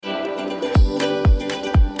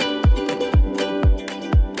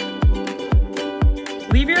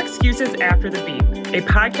Leave your excuses after the beep, a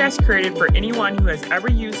podcast created for anyone who has ever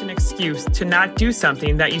used an excuse to not do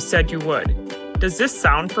something that you said you would. Does this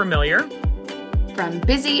sound familiar? From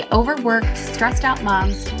busy, overworked, stressed out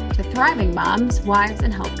moms to thriving moms, wives,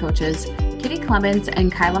 and health coaches, Kitty Clements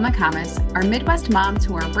and Kyla McComas are Midwest moms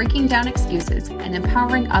who are breaking down excuses and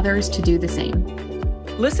empowering others to do the same.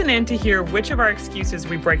 Listen in to hear which of our excuses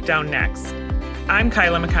we break down next. I'm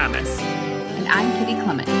Kyla McComas. And I'm Kitty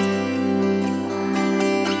Clements.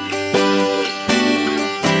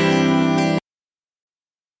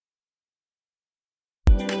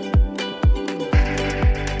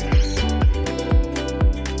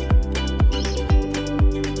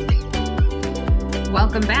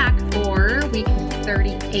 Welcome back for week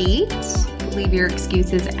 38. Leave your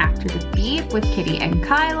excuses after the beep with Kitty and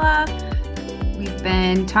Kyla. We've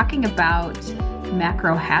been talking about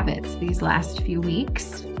macro habits these last few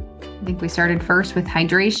weeks. I think we started first with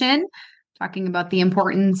hydration, talking about the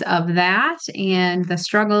importance of that and the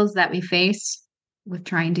struggles that we face with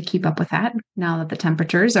trying to keep up with that now that the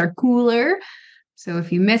temperatures are cooler. So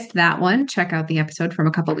if you missed that one, check out the episode from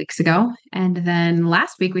a couple weeks ago. And then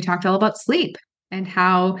last week, we talked all about sleep and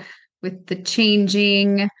how with the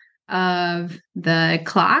changing of the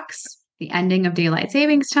clocks, the ending of daylight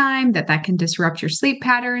savings time, that can disrupt your sleep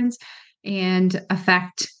patterns and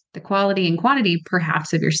affect the quality and quantity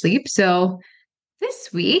perhaps of your sleep. So this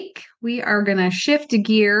week, we are going to shift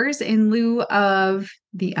gears in lieu of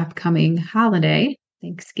the upcoming holiday.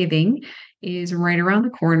 Thanksgiving is right around the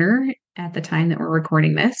corner at the time that we're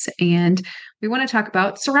recording this. And we want to talk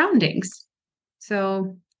about surroundings.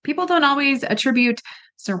 So people don't always attribute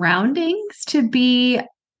surroundings to be,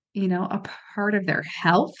 a part of their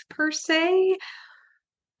health per se.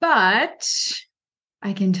 But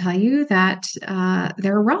I can tell you that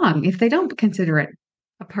they're wrong if they don't consider it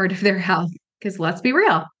a part of their health. Because let's be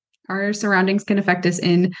real, our surroundings can affect us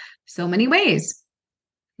in so many ways.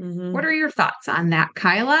 Mm-hmm. What are your thoughts on that,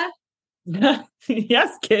 Kyla?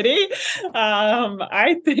 Yes, Kitty.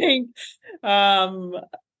 I think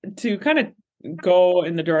to kind of go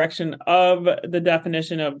in the direction of the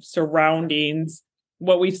definition of surroundings,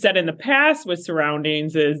 what we've said in the past with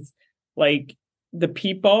surroundings is like the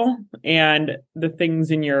people and the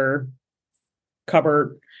things in your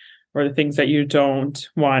cupboard or the things that you don't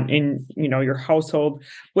want in, your household,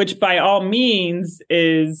 which by all means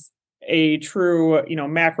is a true,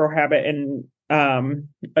 macro habit and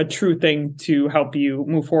a true thing to help you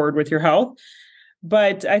move forward with your health.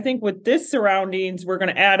 But I think with this surroundings, we're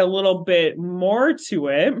going to add a little bit more to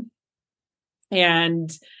it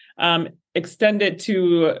and extend it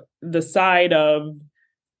to the side of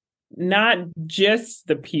not just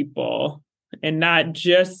the people and not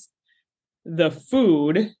just the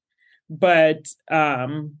food, but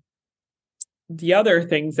the other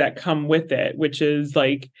things that come with it, which is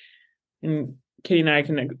like, and Katie and I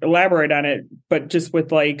can elaborate on it, but just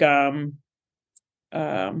with like,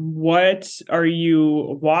 what are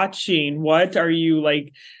you watching? What are you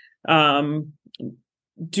like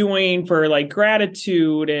doing for like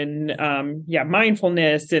gratitude and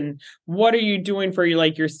mindfulness? And what are you doing for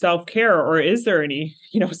your self-care? Or is there any,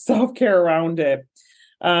 self-care around it?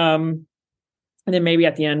 And then maybe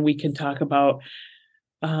at the end we can talk about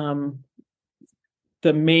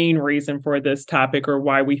the main reason for this topic or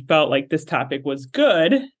why we felt like this topic was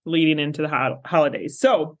good leading into the holidays.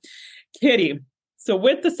 So, Kitty, so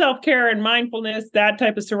with the self-care and mindfulness, that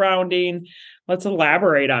type of surrounding, let's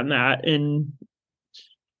elaborate on that. And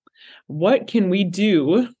what can we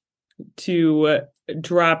do to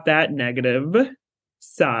drop that negative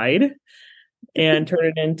side and turn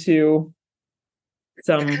it into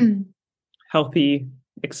some healthy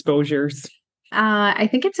exposures? I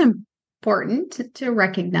think it's important to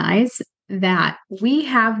recognize that we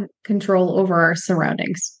have control over our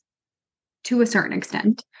surroundings to a certain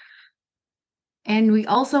extent. And we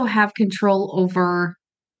also have control over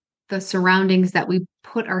the surroundings that we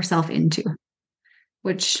put ourselves into,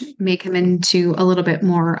 which may come into a little bit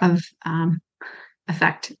more of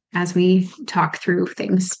effect as we talk through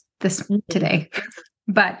things today.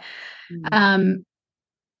 But let's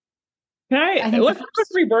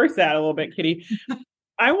reverse that a little bit, Kitty.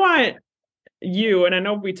 I want you, and I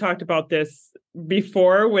know we talked about this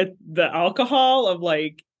before with the alcohol of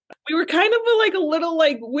like, we were kind of like a little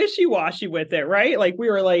like wishy-washy with it, right? Like we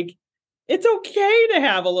were like, it's okay to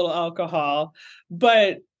have a little alcohol.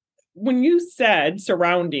 But when you said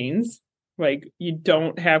surroundings, like you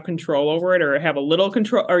don't have control over it or have a little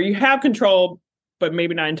control, or you have control, but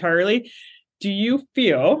maybe not entirely. Do you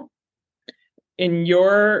feel in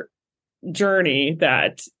your journey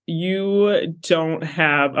that you don't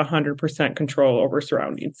have 100% control over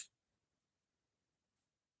surroundings?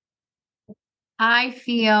 I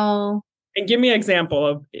feel And give me an example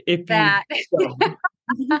of if you that don't.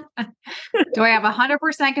 do I have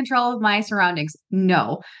 100% control of my surroundings?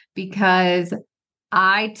 No, because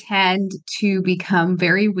I tend to become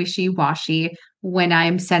very wishy-washy when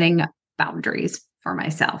I'm setting boundaries for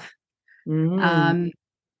myself. Mm, Um,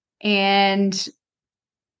 and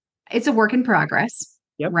it's a work in progress,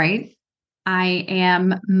 yep. right? I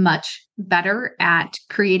am much better at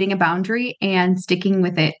creating a boundary and sticking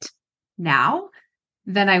with it now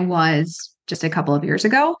than I was just a couple of years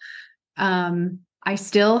ago. I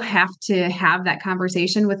still have to have that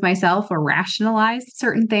conversation with myself or rationalize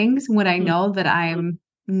certain things when I Mm, know that I'm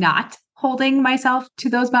not holding myself to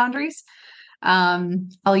those boundaries.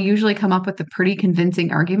 I'll usually come up with a pretty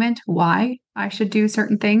convincing argument why I should do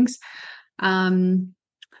certain things. Um,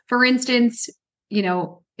 for instance,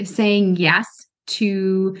 saying yes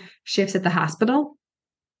to shifts at the hospital,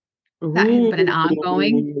 that has been an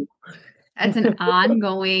ongoing, ooh. that's an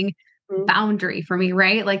ongoing boundary for me,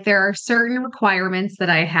 right? Like there are certain requirements that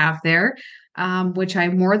I have there, which I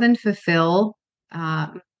more than fulfill uh,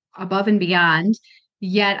 above and beyond.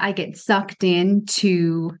 Yet I get sucked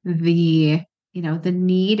into the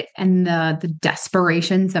need and the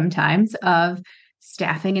desperation sometimes of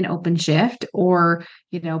staffing an open shift or,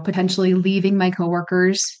 potentially leaving my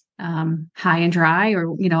coworkers high and dry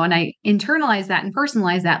or, and I internalize that and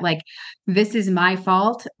personalize that like this is my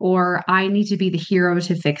fault or I need to be the hero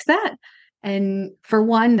to fix that. And for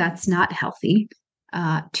one, that's not healthy.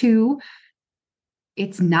 Two,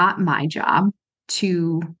 it's not my job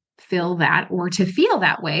to fill that or to feel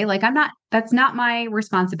that way. Like that's not my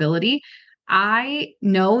responsibility. I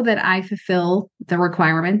know that I fulfill the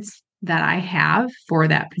requirements that I have for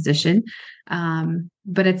that position.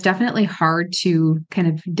 But it's definitely hard to kind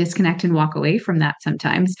of disconnect and walk away from that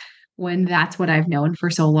sometimes when that's what I've known for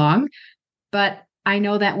so long. But I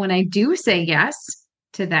know that when I do say yes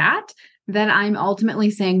to that, then I'm ultimately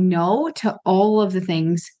saying no to all of the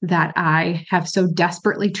things that I have so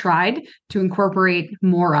desperately tried to incorporate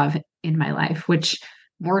more of in my life, which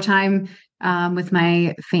more time with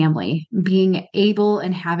my family, being able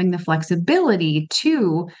and having the flexibility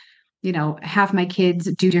to, have my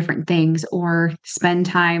kids do different things or spend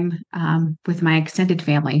time with my extended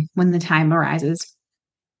family when the time arises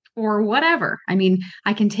or whatever. I mean,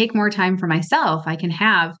 I can take more time for myself. I can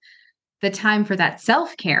have the time for that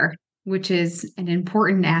self care, which is an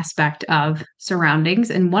important aspect of surroundings.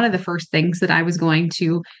 And one of the first things that I was going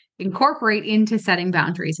to incorporate into setting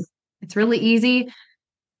boundaries. It's really easy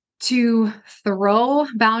to throw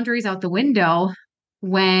boundaries out the window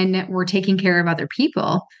when we're taking care of other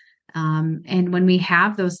people. And when we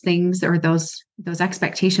have those things or those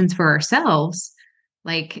expectations for ourselves,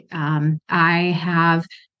 like I have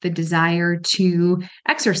the desire to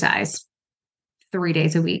exercise 3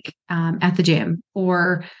 days a week at the gym,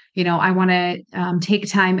 or I want to take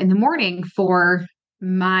time in the morning for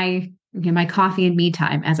my coffee and me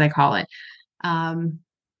time, as I call it. Um,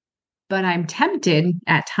 but I'm tempted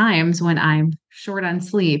at times when I'm short on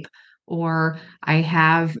sleep, or I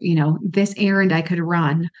have this errand I could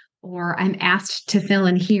run, or I'm asked to fill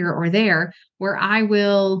in here or there, where I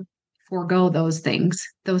will forego those things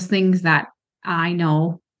that I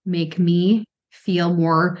know make me feel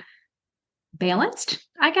more balanced,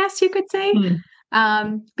 I guess you could say.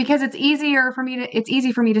 Hmm. Because it's easy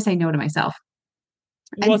for me to say no to myself.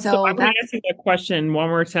 Well, And so so I'm going to that's ask you that question one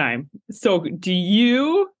more time. So, do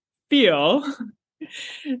you feel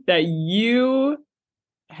that you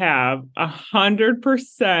have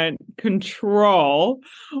 100% control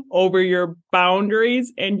over your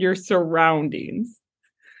boundaries and your surroundings?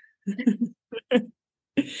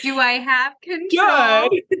 do I have Good. control?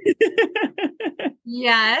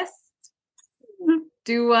 Yes.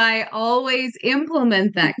 Do I always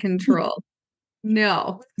implement that control?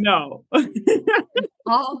 No. No.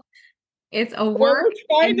 All it's a What work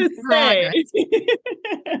we're trying in to say,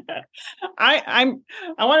 progress. I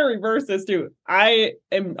want to reverse this too. I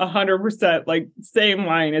am 100% like same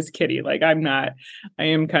line as Kitty. Like I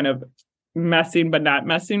am kind of messing but not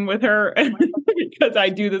messing with her because I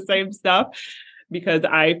do the same stuff because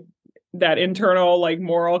that internal like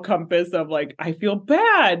moral compass of like I feel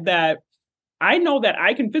bad that I know that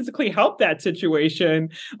I can physically help that situation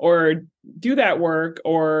or do that work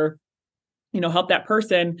or help that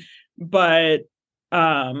person, but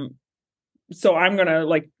um so I'm going to,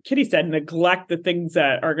 like Kitty said, neglect the things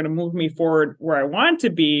that are going to move me forward where I want to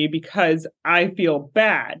be because I feel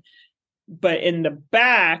bad. But in the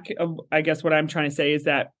back of, I guess what I'm trying to say is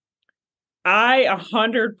that I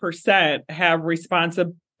 100% have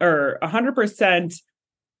or 100%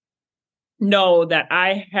 know that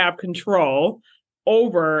I have control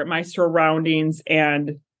over my surroundings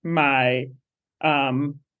and my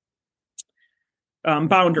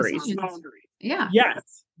boundaries. Yeah.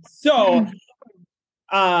 Yes. So,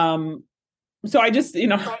 so I just,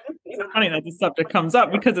 it's funny that this subject comes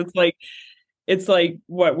up because it's like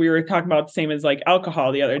what we were talking about, the same as like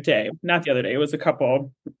alcohol the other day. Not the other day, it was a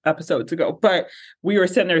couple episodes ago, but we were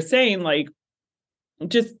sitting there saying like,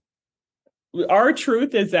 just our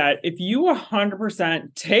truth is that if you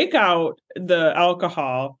 100% take out the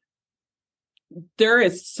alcohol, there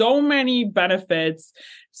is so many benefits,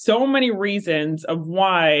 so many reasons of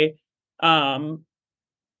why not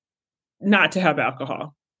to have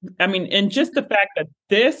alcohol. I mean, and just the fact that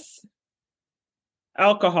this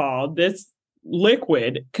alcohol, this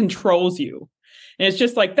liquid controls you. And it's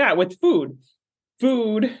just like that with food.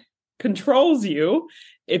 Food controls you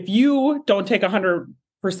if you don't take 100%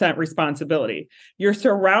 responsibility. Your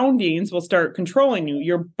surroundings will start controlling you.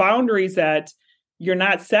 Your boundaries that you're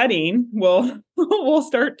not setting will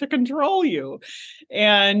start to control you.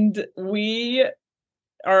 And we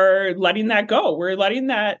are letting that go. We're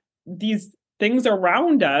letting these things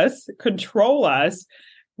around us control us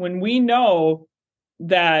when we know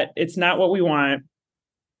that it's not what we want.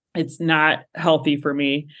 It's not healthy for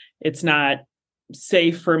me. It's not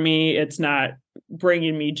safe for me. It's not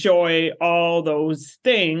bringing me joy, all those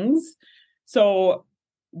things. So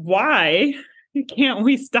why can't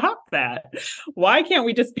we stop that? Why can't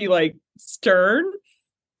we just be like stern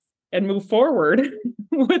and move forward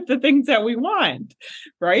with the things that we want?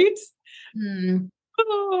 Right?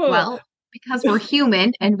 Well, because we're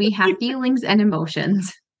human and we have feelings and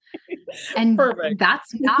emotions. And Perfect.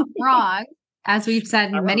 That's not wrong. As we've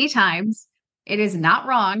said many times, it is not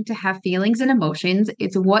wrong to have feelings and emotions.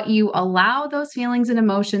 It's what you allow those feelings and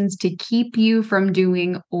emotions to keep you from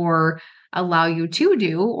doing or allow you to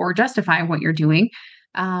do or justify what you're doing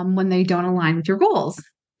when they don't align with your goals.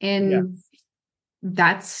 And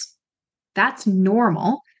that's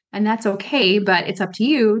normal and that's okay, but it's up to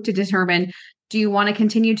you to determine, do you want to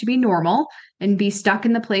continue to be normal and be stuck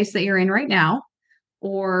in the place that you're in right now?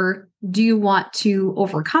 Or do you want to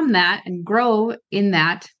overcome that and grow in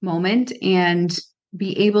that moment and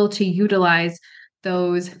be able to utilize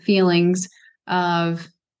those feelings of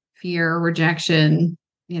fear, rejection,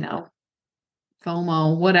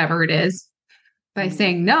 FOMO, whatever it is, by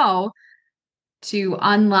saying no to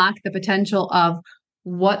unlock the potential of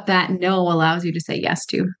what that no allows you to say yes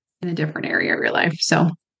to in a different area of your life. So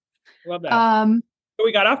love that. So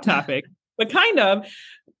we got off topic, but kind of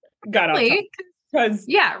got off topic. Because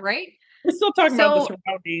right. We're still talking about the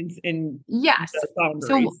surroundings and the boundaries.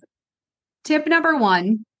 So tip number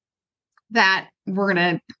 1 that we're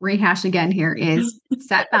going to rehash again here is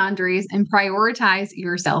set boundaries and prioritize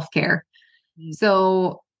your self-care.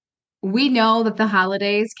 So we know that the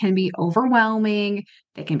holidays can be overwhelming.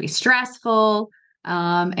 They can be stressful.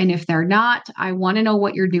 And if they're not, I want to know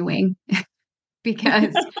what you're doing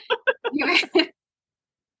because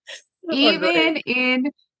even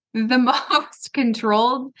in the most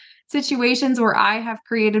controlled situations where I have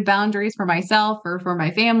created boundaries for myself or for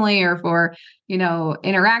my family or for,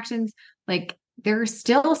 interactions, like there's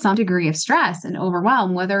still some degree of stress and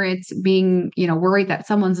overwhelm, whether it's being, worried that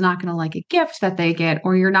someone's not going to like a gift that they get,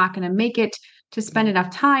 or you're not going to make it to spend enough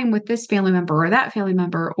time with this family member or that family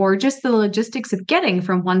member, or just the logistics of getting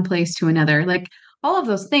from one place to another. Like all of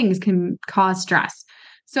those things can cause stress.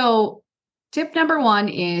 So tip number 1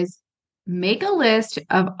 is make a list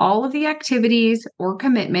of all of the activities or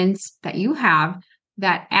commitments that you have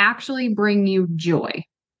that actually bring you joy.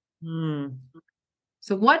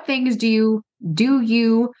 So what things do you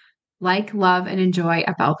like, love, and enjoy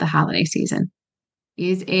about the holiday season?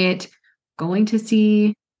 Is it going to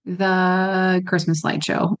see the Christmas light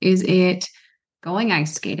show? Is it going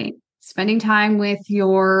ice skating, spending time with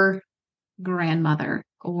your grandmother,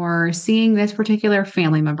 or seeing this particular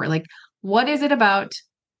family member? Like, what is it about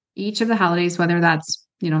each of the holidays, whether that's,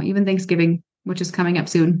 even Thanksgiving, which is coming up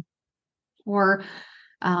soon, or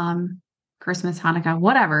Christmas, Hanukkah,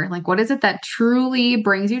 whatever. Like, what is it that truly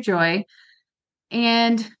brings you joy?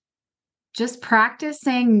 And just practice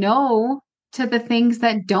saying no to the things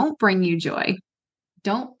that don't bring you joy.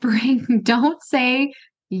 Don't say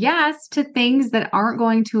yes to things that aren't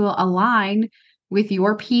going to align with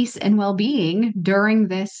your peace and well-being during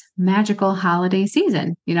this magical holiday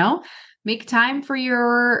season. Make time for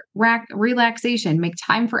your relaxation, make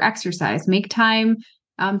time for exercise, make time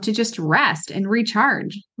to just rest and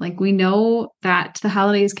recharge. Like, we know that the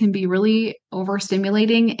holidays can be really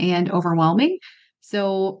overstimulating and overwhelming.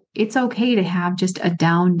 So it's okay to have just a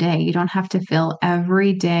down day. You don't have to fill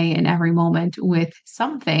every day and every moment with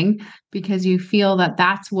something because you feel that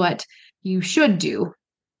that's what you should do.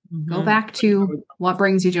 Go Mhm. back to what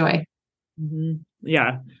brings you joy.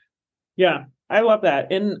 Yeah. Yeah. I love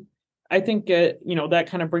that. And I think that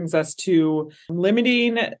kind of brings us to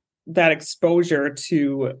limiting that exposure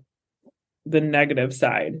to the negative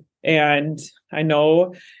side. And I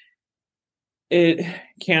know it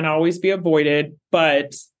can't always be avoided,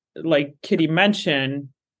 but like Kitty mentioned,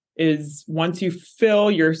 is once you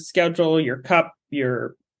fill your schedule, your cup,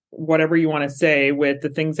 your whatever you want to say with the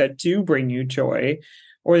things that do bring you joy,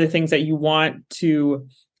 or the things that you want to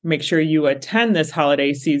make sure you attend this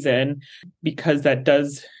holiday season, because that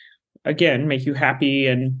does, again, make you happy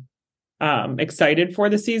and excited for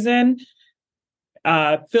the season.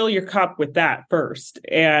 Fill your cup with that first,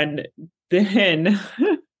 and then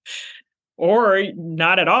or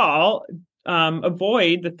not at all,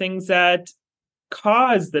 avoid the things that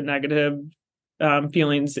cause the negative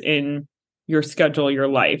feelings in your schedule, your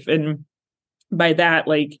life. And by that,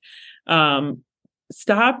 like,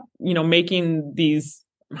 stop, making these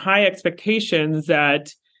high expectations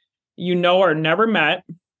that are never met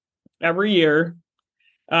every year.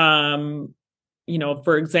 For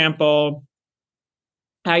example,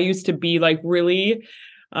 I used to be like really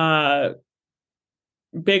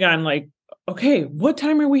big on like, okay, what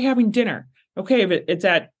time are we having dinner? Okay, if it's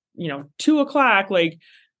at 2:00, like,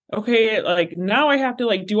 okay, like now I have to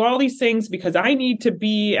like do all these things because I need to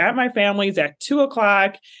be at my family's at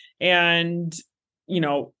 2:00, and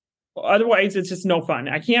otherwise it's just no fun.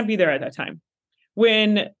 I can't be there at that time.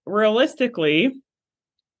 When realistically,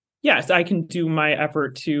 yes, I can do my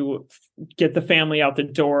effort to get the family out the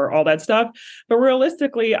door, all that stuff. But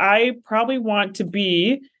realistically, I probably want to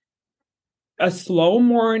be a slow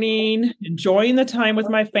morning, enjoying the time with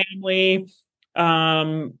my family,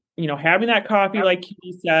 having that coffee, like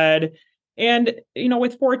he said. And,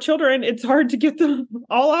 with 4 children, it's hard to get them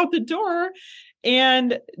all out the door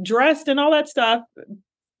and dressed and all that stuff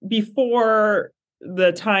before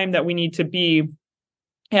the time that we need to be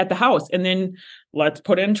at the house. And then let's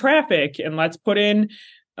put in traffic and let's put in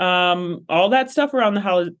all that stuff around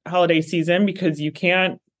the holiday season, because you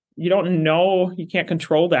can't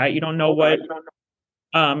control that. You don't know what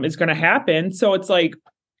is going to happen. So it's like,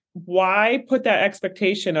 why put that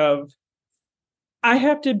expectation of I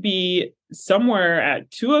have to be somewhere at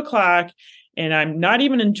 2:00 and I'm not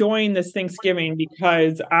even enjoying this Thanksgiving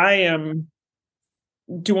because I am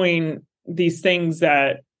doing these things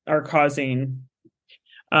that are causing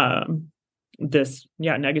this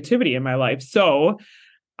negativity in my life. So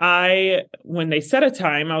when they set a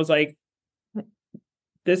time, I was like,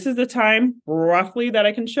 this is the time roughly that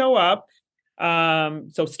I can show up.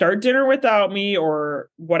 So start dinner without me or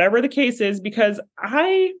whatever the case is, because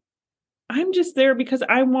I'm just there because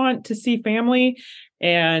I want to see family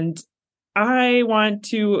and I want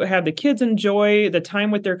to have the kids enjoy the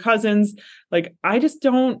time with their cousins. Like, I just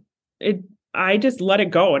let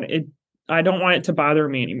it go, and I don't want it to bother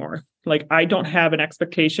me anymore. Like, I don't have an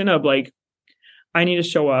expectation of like, I need to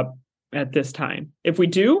show up at this time. If we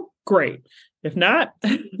do, great. If not,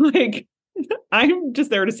 like, I'm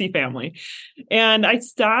just there to see family. And I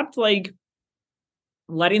stopped like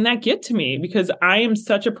letting that get to me, because I am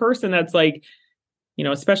such a person that's like,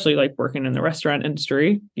 especially like working in the restaurant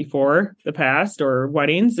industry before the past or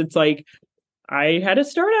weddings, it's like I had to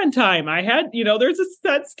start on time. I had, there's a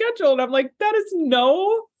set schedule, and I'm like, that is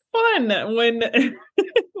no fun when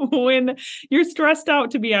when you're stressed out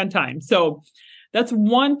to be on time. So that's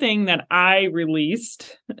one thing that I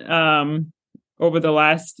released over the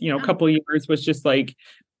last, couple of years, was just like,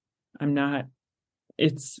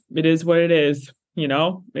 it is what it is.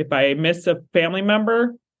 If I miss a family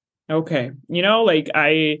member, okay. Like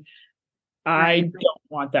I don't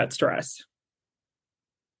want that stress.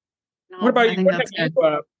 No, What about I you? think What that's have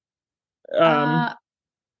good. you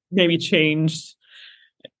maybe changed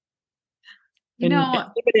You and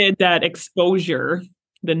know, limited that exposure,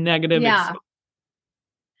 the negative yeah.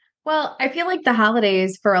 Well, I feel like the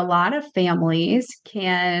holidays for a lot of families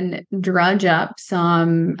can drudge up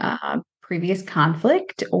some previous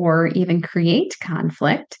conflict or even create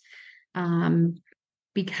conflict um,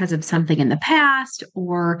 because of something in the past,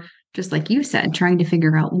 or just like you said, trying to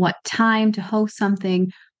figure out what time to host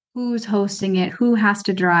something, who's hosting it, who has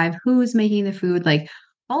to drive, who's making the food, like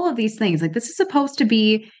all of these things. Like, this is supposed to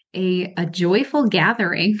be a joyful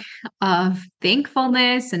gathering of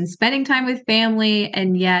thankfulness and spending time with family.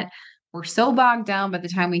 And yet we're so bogged down by the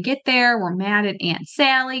time we get there. We're mad at Aunt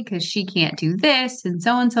Sally because she can't do this, and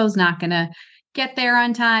so's not going to get there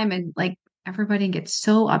on time. And like, everybody gets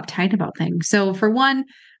so uptight about things. So, for one,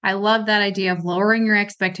 I love that idea of lowering your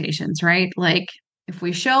expectations, right? Like, if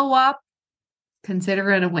we show up,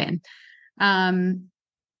 consider it a win. Um,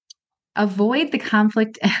 avoid the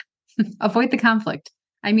conflict. Avoid the conflict.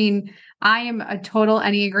 I mean, I am a total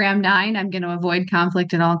Enneagram 9. I'm going to avoid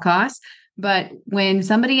conflict at all costs. But when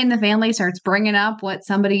somebody in the family starts bringing up what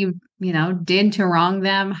somebody, did to wrong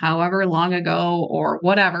them, however long ago or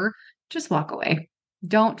whatever, just walk away.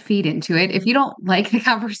 Don't feed into it. If you don't like the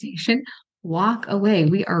conversation, walk away.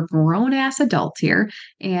 We are grown ass adults here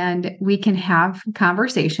and we can have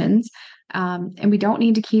conversations. And we don't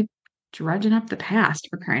need to keep drudging up the past,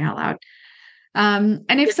 for crying out loud. And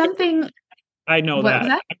if something, I know what was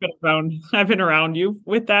that. that? I've been around you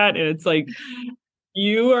with that. And it's like,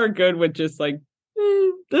 you are good with just like,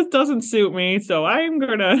 this doesn't suit me. So I'm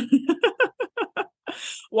going to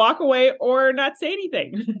walk away or not say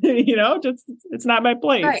anything, just, it's not my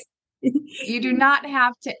place. Right. You do not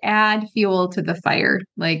have to add fuel to the fire.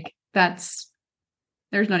 Like there's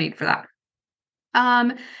no need for that.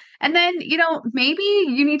 And then, maybe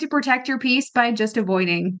you need to protect your peace by just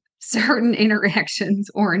avoiding certain interactions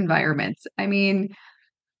or environments. I mean,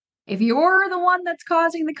 if you're the one that's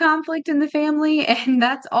causing the conflict in the family and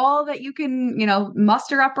that's all that you can,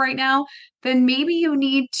 muster up right now, then maybe you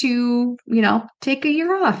need to, take a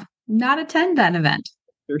year off, not attend that event.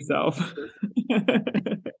 Yourself.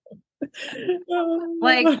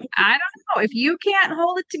 Like, I don't know. If you can't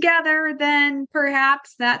hold it together, then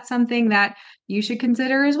perhaps that's something that you should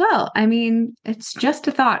consider as well. I mean, it's just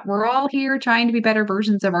a thought. We're all here trying to be better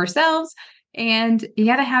versions of ourselves. And you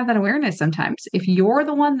got to have that awareness sometimes. If you're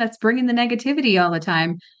the one that's bringing the negativity all the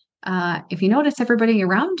time, if you notice everybody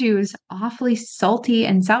around you is awfully salty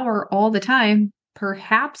and sour all the time,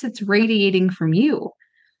 perhaps it's radiating from you.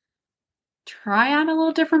 Try on a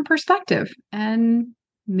little different perspective and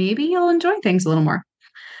maybe you'll enjoy things a little more.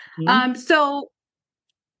 Mm-hmm. So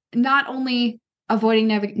not only avoiding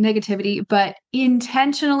negativity, but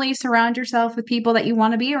intentionally surround yourself with people that you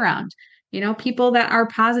want to be around. People that are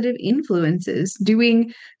positive influences,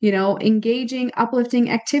 doing, engaging, uplifting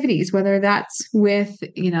activities, whether that's with,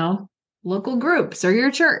 local groups or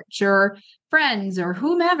your church or friends or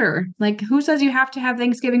whomever. Like, who says you have to have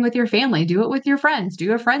Thanksgiving with your family? Do it with your friends.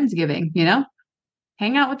 Do a Friendsgiving,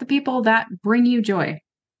 hang out with the people that bring you joy.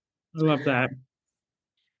 I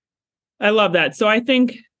love that. So I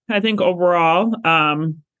think overall, a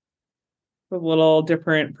little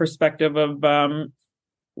different perspective of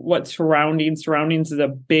what surroundings is a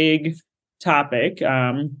big topic.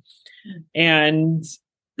 And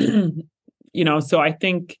so I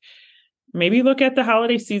think maybe look at the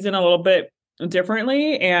holiday season a little bit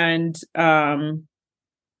differently and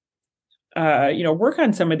work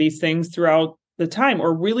on some of these things throughout the time,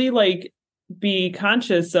 or really like be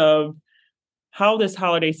conscious of how this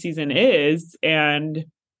holiday season is and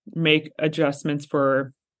make adjustments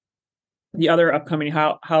for the other upcoming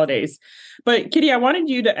holidays. But Kitty, I wanted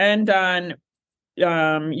you to end on,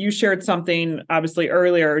 you shared something obviously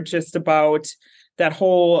earlier just about that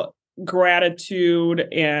whole gratitude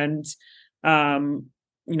and,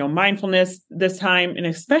 mindfulness this time, and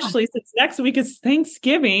especially since next week is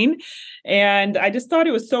Thanksgiving. And I just thought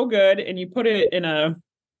it was so good. And you put it in a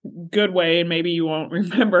good way, and maybe you won't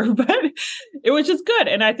remember, but it was just good.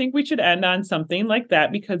 And I think we should end on something like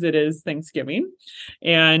that because it is Thanksgiving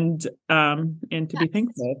and to be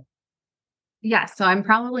thankful. Yes. So I'm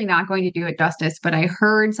probably not going to do it justice, but I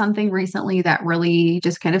heard something recently that really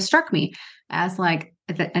just kind of struck me as like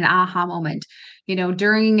an aha moment.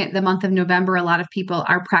 During the month of November, a lot of people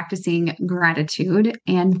are practicing gratitude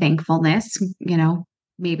and thankfulness,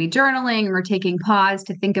 maybe journaling or taking pause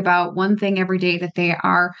to think about one thing every day that they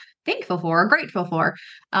are thankful for or grateful for.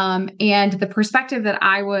 And the perspective that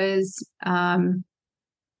I was,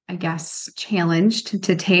 I guess, challenged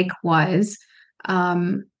to take was,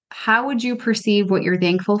 how would you perceive what you're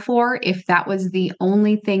thankful for if that was the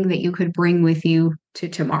only thing that you could bring with you to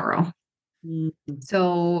tomorrow? Mm-hmm.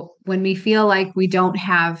 So when we feel like we don't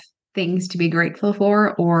have things to be grateful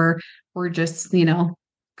for, or we're just,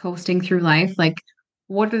 coasting through life, like,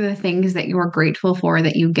 what are the things that you're grateful for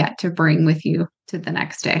that you get to bring with you to the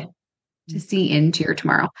next day, to see into your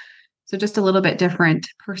tomorrow? So just a little bit different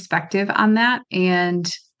perspective on that.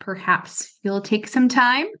 And perhaps you'll take some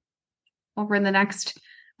time over the next,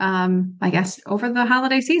 over the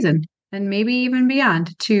holiday season and maybe even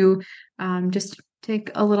beyond to just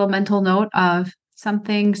take a little mental note of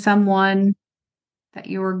someone that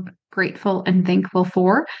you're grateful and thankful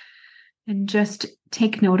for, and just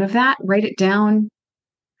take note of that, write it down,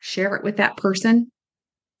 share it with that person,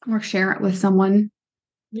 or share it with someone.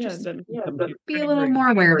 Yeah, be a little more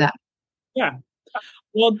aware of that. Yeah.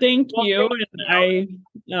 Well, thank you.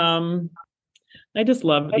 And I just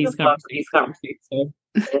love these conversations. So,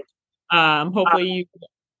 hopefully you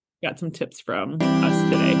got some tips from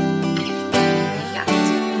us today.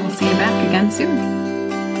 soon.